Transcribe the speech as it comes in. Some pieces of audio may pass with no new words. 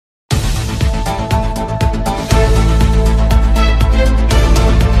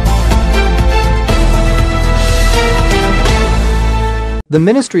The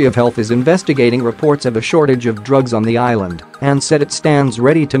Ministry of Health is investigating reports of a shortage of drugs on the island and said it stands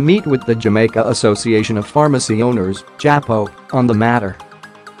ready to meet with the Jamaica Association of Pharmacy Owners, JAPO, on the matter.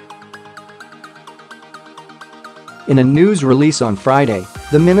 In a news release on Friday,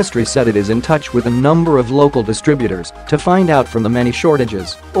 the ministry said it is in touch with a number of local distributors to find out from them any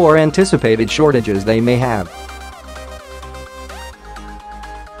shortages or anticipated shortages they may have.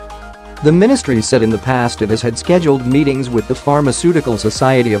 The ministry said in the past it has had scheduled meetings with the Pharmaceutical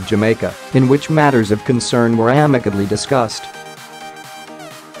Society of Jamaica, in which matters of concern were amicably discussed.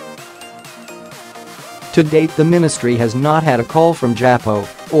 To date, the ministry has not had a call from JAPO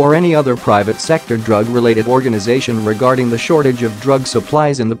or any other private sector drug-related organization regarding the shortage of drug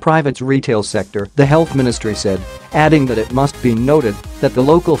supplies in the private retail sector, the health ministry said, adding that it must be noted that the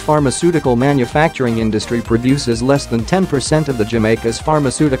local pharmaceutical manufacturing industry produces less than 10% of the Jamaica's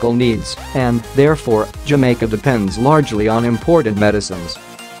pharmaceutical needs, and, therefore, Jamaica depends largely on imported medicines.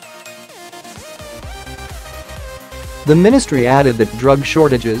 The ministry added that drug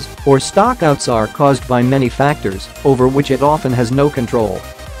shortages or stockouts are caused by many factors over which it often has no control.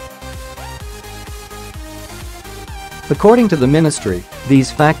 According to the ministry,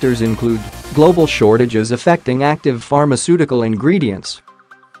 these factors include global shortages affecting active pharmaceutical ingredients.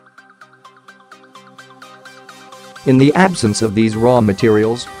 In the absence of these raw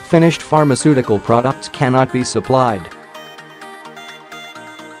materials, finished pharmaceutical products cannot be supplied.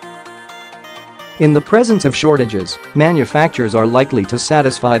 In the presence of shortages, manufacturers are likely to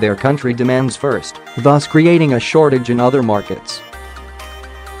satisfy their country demands first, thus creating a shortage in other markets.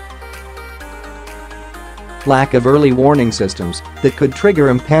 Lack of early warning systems that could trigger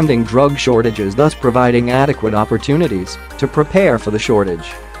impending drug shortages, thus providing adequate opportunities to prepare for the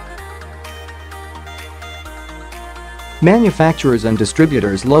shortage. Manufacturers and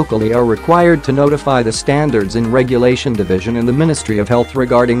distributors locally are required to notify the Standards and Regulation Division in the Ministry of Health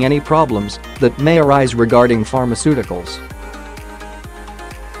regarding any problems that may arise regarding pharmaceuticals.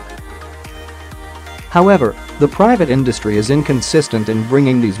 However, the private industry is inconsistent in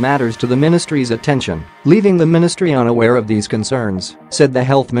bringing these matters to the ministry's attention, leaving the ministry unaware of these concerns, said the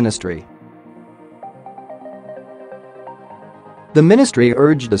health ministry. The ministry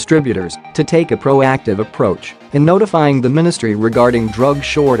urged distributors to take a proactive approach in notifying the ministry regarding drug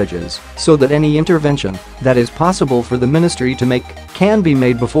shortages so that any intervention that is possible for the ministry to make can be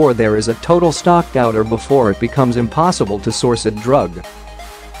made before there is a total stockout or before it becomes impossible to source a drug.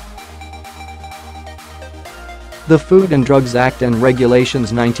 The Food and Drugs Act and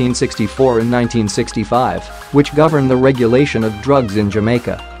Regulations 1964 and 1965, which govern the regulation of drugs in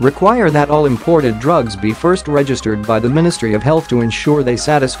Jamaica, require that all imported drugs be first registered by the Ministry of Health to ensure they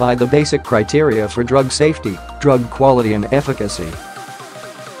satisfy the basic criteria for drug safety, drug quality and efficacy.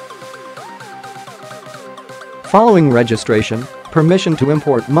 Following registration, permission to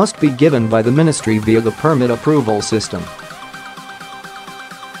import must be given by the ministry via the permit approval system.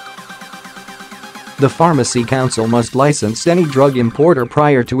 The Pharmacy Council must license any drug importer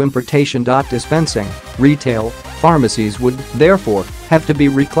prior to importation. Dispensing, retail, pharmacies would, therefore, have to be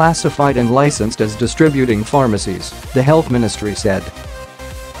reclassified and licensed as distributing pharmacies, the health ministry said.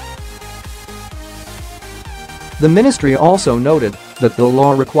 The ministry also noted that the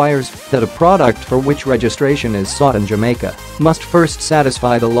law requires that a product for which registration is sought in Jamaica must first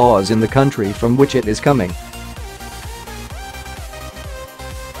satisfy the laws in the country from which it is coming.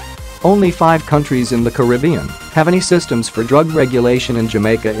 Only 5 countries in the Caribbean have any systems for drug regulation, and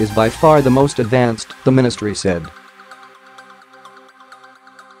Jamaica is by far the most advanced, the ministry said.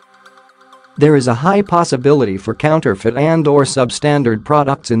 There is a high possibility for counterfeit and/or substandard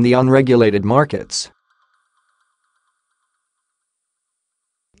products in the unregulated markets.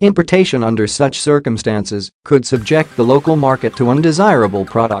 Importation under such circumstances could subject the local market to undesirable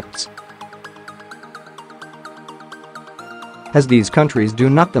products. As these countries do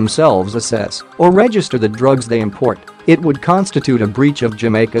not themselves assess or register the drugs they import, it would constitute a breach of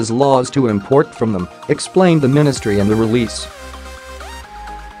Jamaica's laws to import from them, explained the ministry in the release.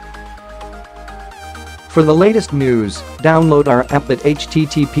 For the latest news, download our app at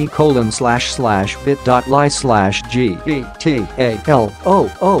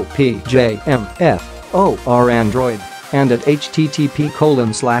http://bit.ly/GETALOOPJMFOR Android and at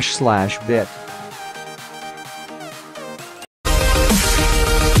http://bit